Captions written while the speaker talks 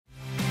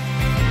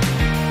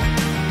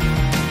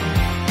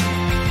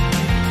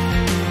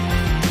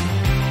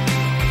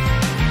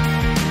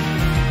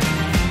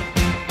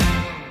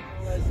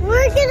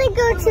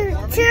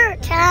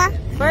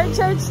We're at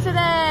church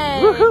today.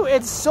 Woohoo!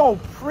 It's so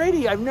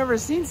pretty. I've never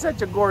seen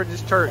such a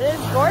gorgeous church. It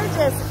is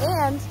gorgeous,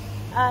 and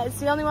it's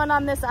the only one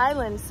on this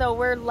island, so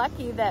we're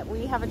lucky that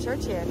we have a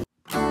church here.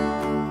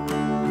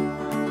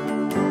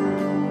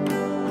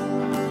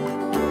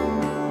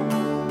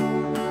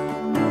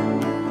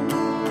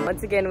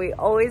 Once again, we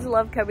always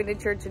love coming to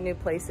church in new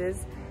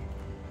places.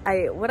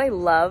 What I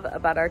love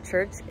about our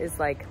church is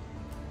like,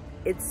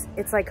 it's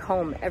like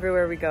home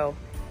everywhere we go.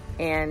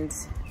 And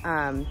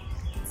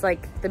it's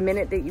like the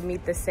minute that you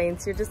meet the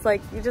saints, you're just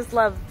like, you just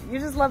love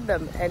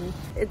them. And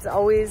it's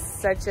always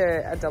such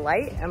a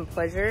delight and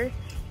pleasure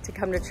to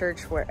come to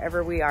church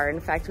wherever we are. In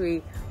fact,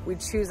 we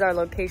choose our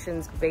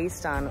locations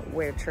based on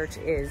where church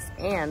is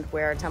and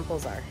where our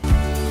temples are.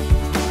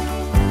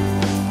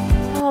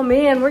 Oh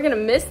man, we're gonna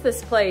miss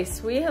this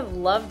place. We have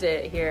loved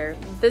it here.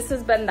 This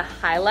has been the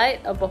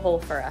highlight of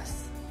Bohol for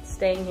us,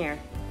 staying here.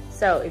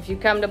 So if you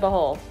come to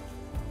Bohol,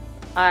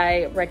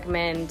 I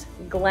recommend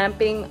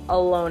Glamping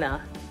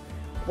Alona.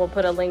 We'll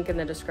put a link in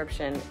the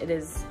description. It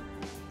is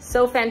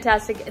so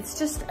fantastic. It's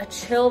just a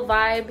chill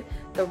vibe.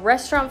 The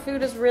restaurant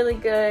food is really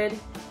good,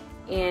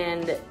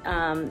 and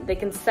they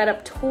can set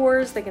up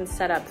tours, they can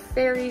set up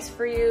ferries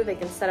for you, they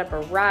can set up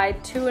a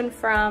ride to and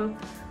from.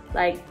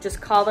 Like, just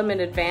call them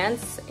in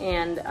advance,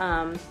 and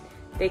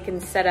they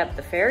can set up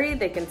the ferry,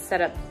 they can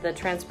set up the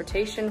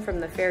transportation from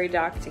the ferry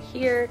dock to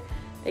here,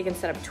 they can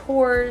set up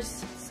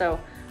tours. So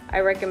I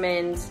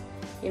recommend,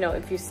 you know,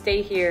 if you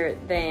stay here,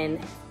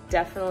 then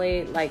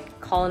definitely like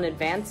call in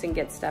advance and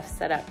get stuff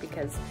set up,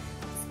 because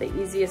it's the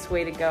easiest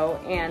way to go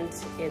and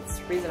it's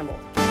reasonable.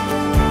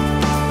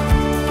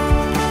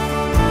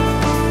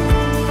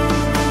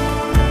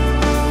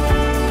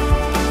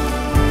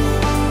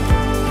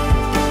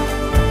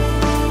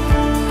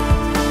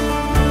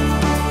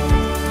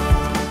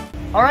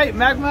 All right,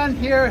 Magman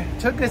here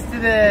took us to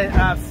the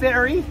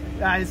ferry.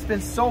 It's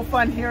been so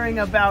fun hearing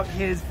about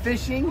his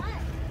fishing.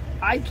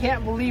 I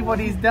can't believe what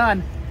he's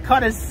done.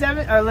 Caught a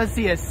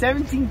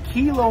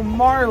 17-kilo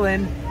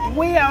marlin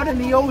way out in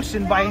the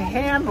ocean by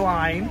hand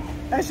line.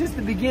 That's just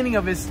the beginning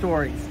of his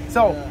stories.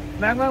 So,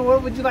 Magman,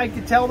 what would you like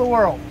to tell the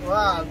world?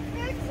 Wow.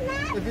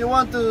 If you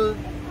want to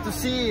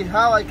see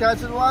how I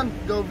catch one,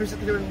 go visit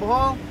here in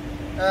Bohol,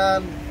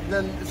 and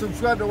then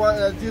subscribe to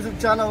our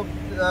YouTube channel,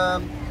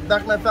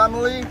 Back My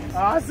Family.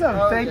 Awesome.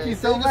 Okay. Thank you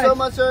so much. Thank you so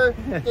much, sir.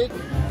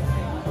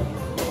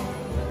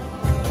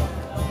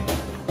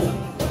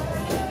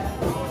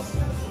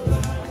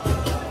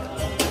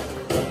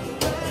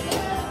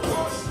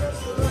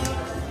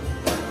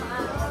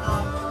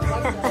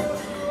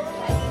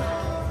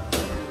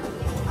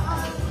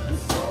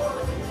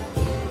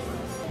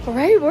 All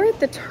right, we're at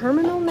the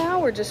terminal now.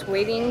 We're just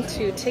waiting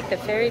to take the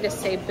ferry to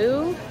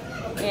Cebu,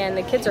 and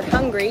the kids are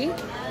hungry,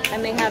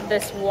 and they have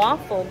this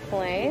waffle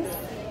place,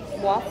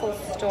 Waffle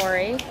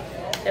Story.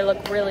 They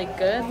look really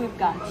good. We've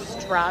got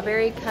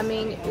strawberry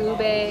coming,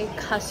 ube,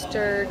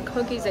 custard,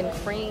 cookies and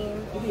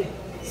cream.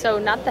 So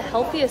not the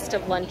healthiest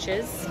of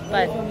lunches,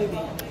 but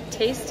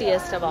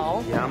tastiest of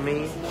all.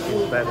 Yummy is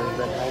better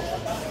than ice.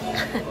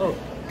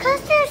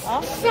 Custard.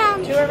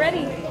 Awesome. Two are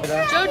ready.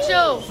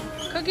 Jojo,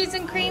 cookies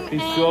and cream Be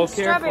and so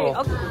strawberry.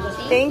 careful.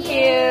 Okay. Thank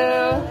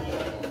you.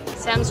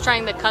 Sam's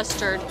trying the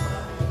custard.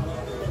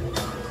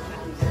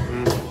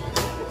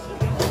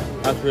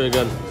 That's really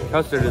good.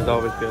 Custard is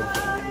always good.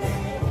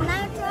 Can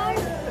I try?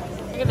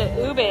 Look at the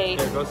ube.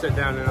 Here, go sit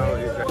down and I'll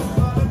let you try.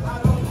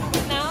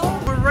 Now,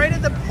 We're right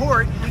at the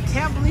port. We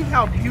can't believe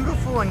how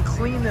beautiful and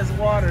clean this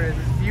water is.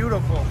 It's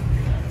beautiful.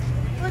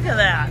 Look at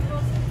that.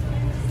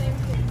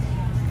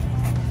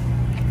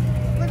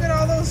 Look at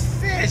all those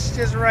fish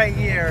just right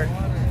here.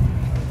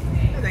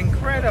 It's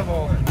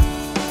incredible.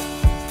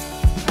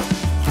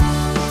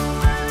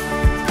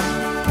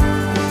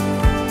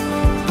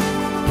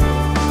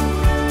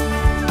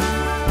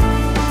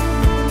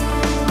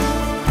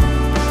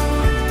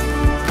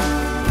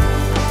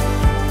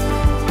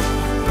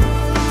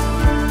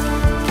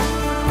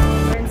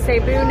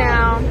 Cebu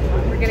now.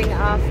 We're getting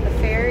off the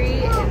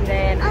ferry, and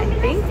then I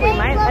think we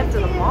might head to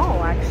the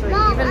mall, actually,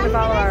 even with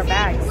all of our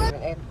bags.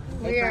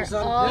 We are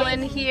all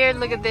in here.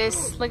 Look at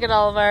this. Look at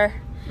all of our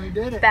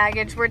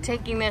baggage. We're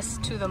taking this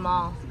to the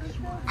mall.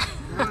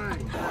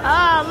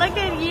 Oh, look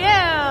at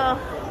you.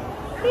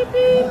 Beep,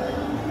 beep.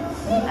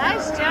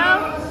 Nice,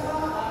 Joe.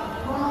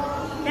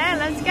 Okay,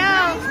 let's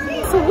go.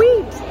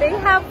 Sweet. They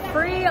have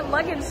free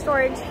luggage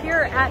storage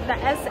here at the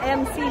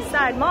SM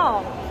Seaside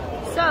Mall.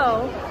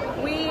 So,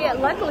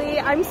 luckily,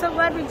 I'm so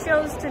glad we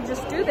chose to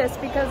just do this,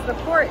 because the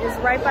port is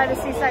right by the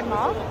Seaside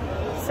Mall.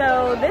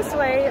 So this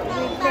way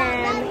we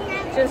can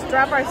just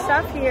drop our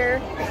stuff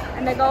here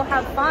and then go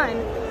have fun.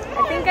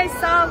 I think I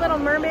saw Little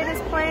Mermaid is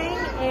playing,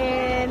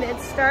 and it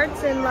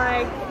starts in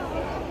like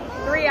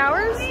 3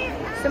 hours.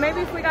 So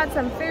maybe if we got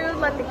some food,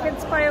 let the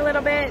kids play a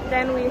little bit,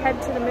 then we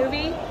head to the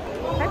movie.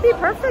 That'd be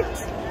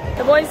perfect.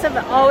 The boys have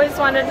always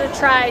wanted to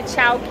try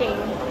Chowking,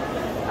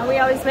 and we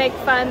always make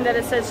fun that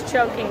it says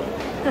choking.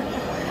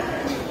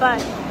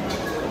 But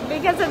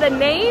because of the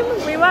name,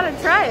 we want to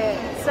try it.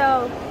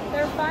 So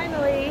they're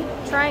finally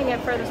trying it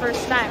for the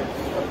first time.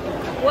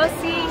 We'll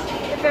see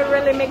if if it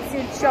really makes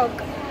you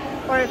choke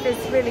or if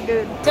it's really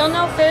good. Still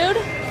no food?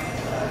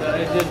 I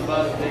did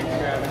buzz big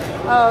crab.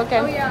 Oh, okay.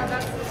 Oh yeah,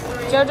 that's the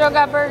story. Jojo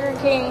got Burger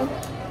King.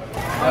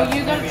 Oh,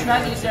 you gotta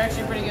try these. They're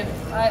actually pretty good.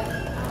 I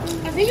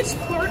think it's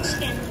pork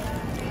skin.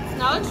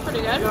 That looks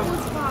pretty good.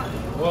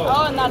 Whoa.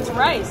 Oh, and that's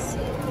rice.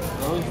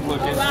 Those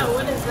look Oh wow,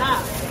 what is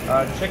that?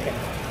 chicken.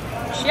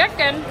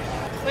 Chicken?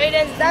 Wait,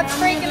 that's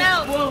freaking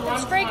out.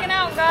 It's freaking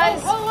out,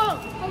 guys.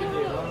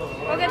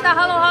 Go get the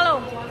halo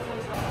halo.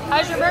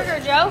 How's your burger,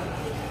 Joe?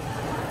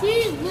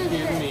 Give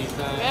me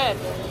that. Good.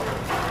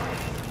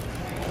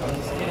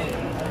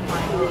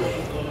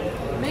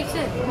 Mix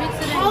it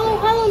in.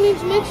 Halo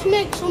means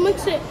mix, so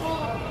mix it.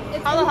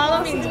 Halo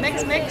halo means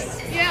mix.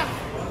 Yeah.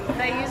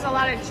 They use a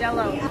lot of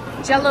jello.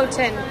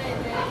 Gelatin.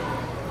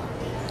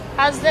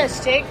 How's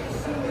this, Jake?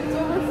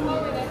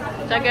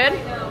 Is that good?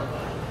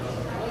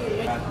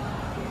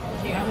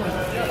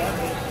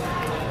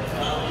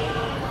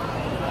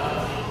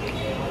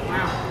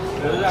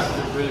 This is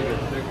actually really good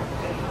chicken.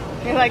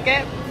 You like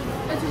it?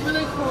 It's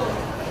really cool.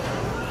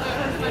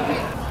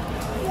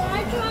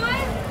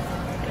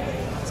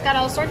 It's got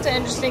all sorts of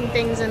interesting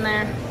things in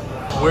there.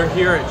 We're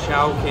here at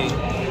Chowking.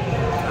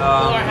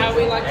 Or how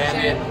we like to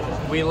say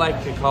it. We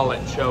like to call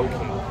it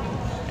choking.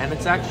 And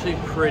it's actually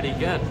pretty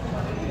good.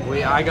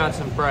 I got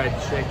some fried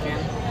chicken.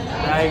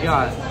 I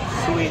got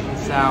sweet and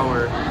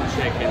sour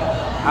chicken.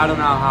 I don't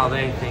know how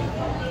they think,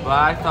 but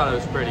I thought it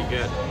was pretty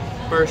good.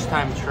 First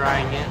time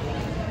trying it.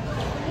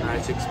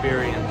 Nice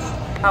experience.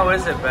 How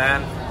is it,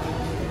 Ben?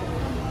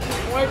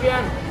 Muy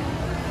bien.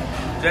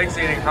 Jake's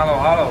eating halo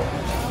halo.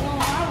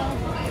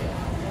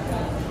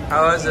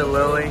 How is it,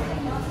 Lily?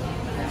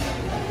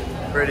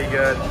 Pretty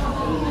good.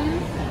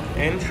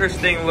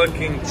 Interesting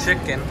looking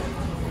chicken,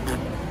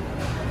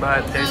 but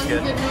it tastes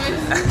good.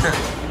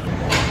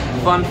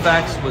 Fun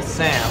facts with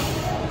Sam.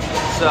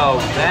 So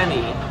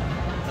Benny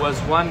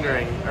was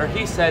wondering, or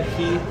he said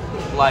he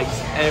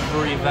likes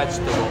every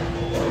vegetable.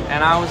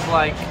 And I was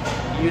like,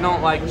 you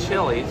don't like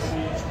chilies?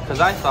 Because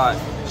I thought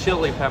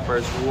chili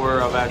peppers were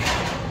a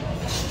vegetable.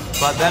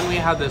 But then we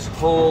had this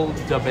whole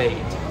debate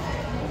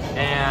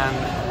and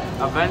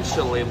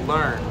eventually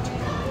learned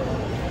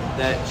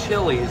that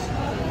chilies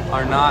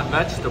are not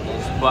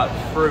vegetables, but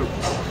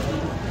fruits.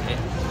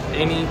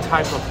 Any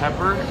type of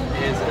pepper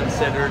is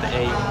considered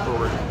a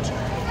fruit.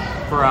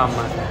 From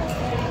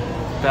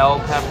bell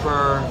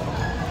pepper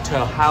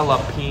to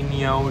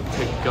jalapeno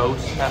to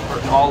ghost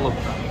pepper, all of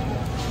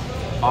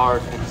them are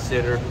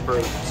considered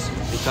fruits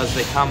because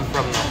they come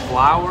from the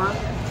flower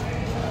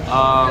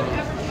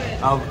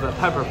of the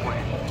pepper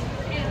plant.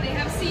 And they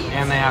have seeds.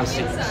 And they have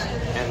seeds.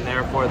 And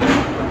therefore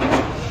they're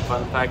fruits.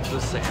 Fun facts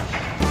with Sam.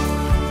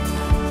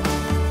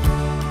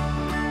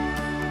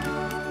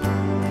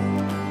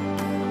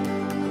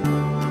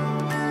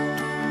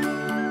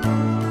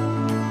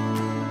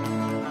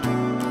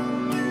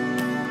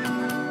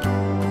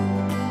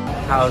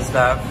 How's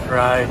that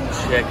fried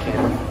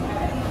chicken?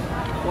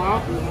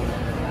 Well,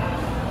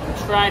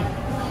 it's fried.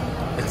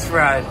 It's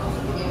fried.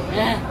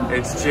 Yeah.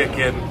 It's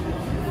chicken.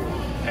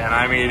 And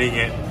I'm eating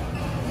it.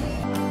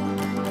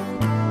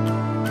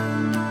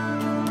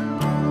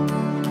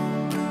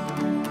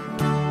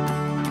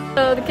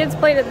 So the kids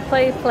played at the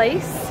play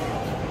place.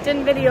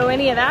 Didn't video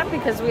any of that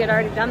because we had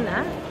already done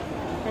that.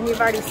 And you've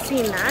already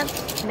seen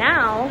that.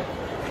 Now,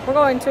 we're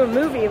going to a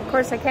movie. Of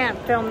course I can't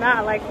film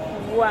that. Like,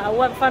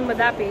 what fun would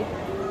that be?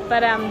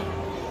 But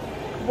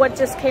what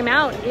just came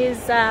out is,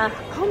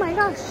 oh my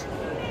gosh,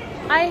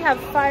 I have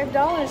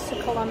 $5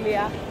 to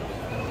Colombia.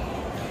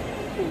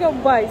 Go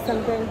buy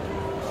something.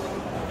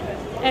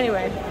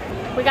 Anyway,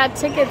 we got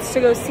tickets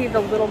to go see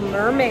the Little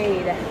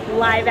Mermaid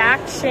live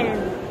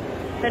action.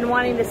 Been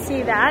wanting to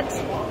see that.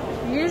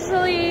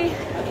 Usually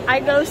I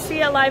go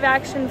see a live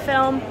action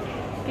film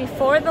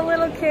before the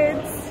little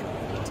kids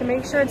to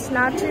make sure it's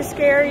not too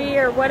scary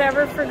or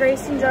whatever for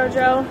Grace and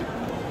JoJo.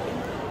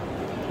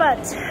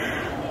 But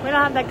we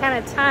don't have that kind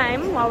of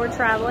time while we're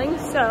traveling,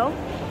 so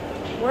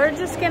we're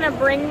just gonna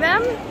bring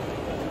them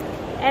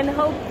and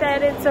hope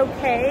that it's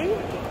okay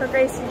for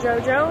Grace and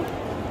JoJo.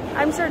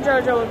 I'm sure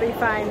JoJo will be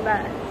fine,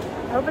 but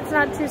I hope it's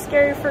not too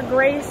scary for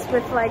Grace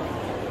with like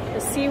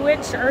the sea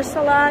witch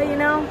Ursula, you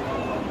know?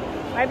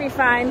 Might be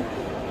fine.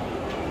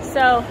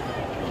 So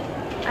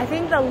I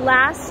think the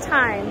last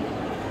time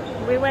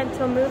we went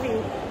to a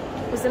movie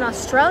was in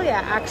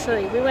Australia,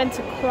 actually. We went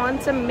to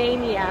Quantum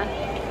Mania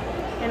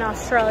in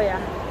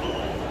Australia.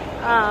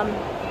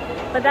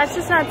 But that's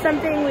just not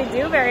something we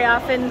do very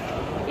often.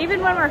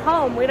 Even when we're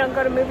home, we don't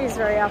go to movies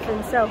very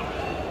often. So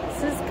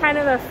this is kind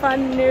of a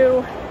fun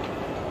new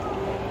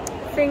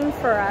thing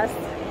for us.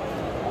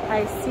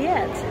 I see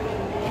it.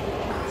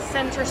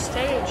 Center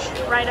stage,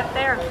 right up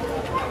there.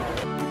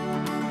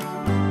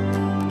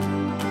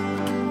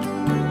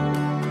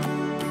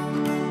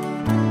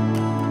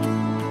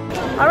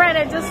 All right,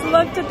 I just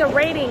looked at the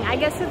rating. I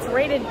guess it's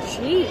rated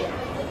G.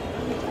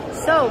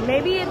 So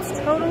maybe it's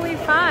totally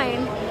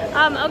fine.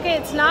 Okay,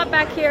 it's not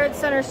back here at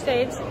center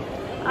stage.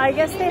 I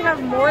guess they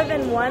have more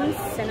than one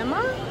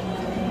cinema.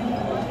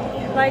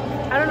 Like,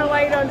 I don't know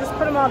why you don't just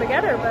put them all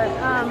together, but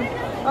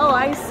Oh,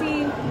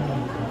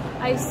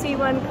 I see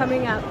one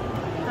coming up.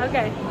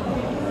 Okay.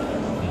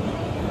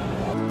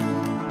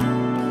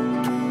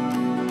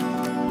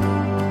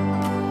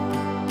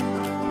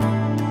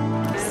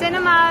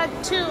 Cinema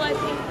 2, I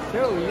think. Two,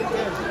 you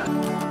did.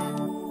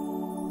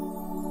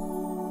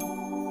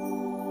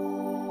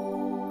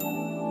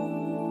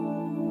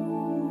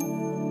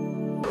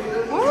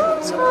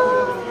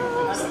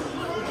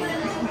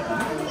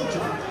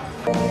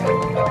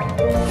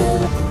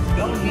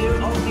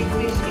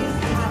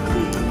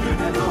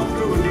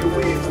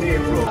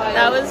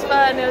 That was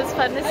fun. It was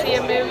fun to see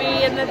a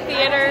movie in the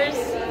theaters.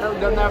 I've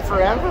done that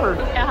forever.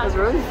 Yeah. It was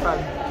really fun.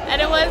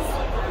 And there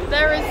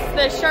was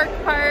the shark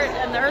part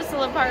and the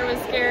Ursula part was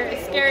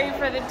scary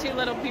for the two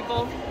little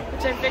people,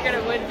 which I figured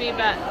it would be,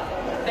 but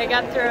they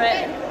got through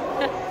it.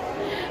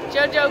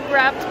 Jojo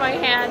grabbed my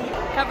hand,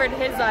 covered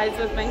his eyes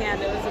with my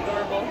hand. It was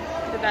adorable.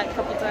 Did that a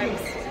couple times.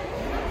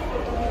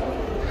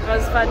 It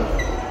was fun.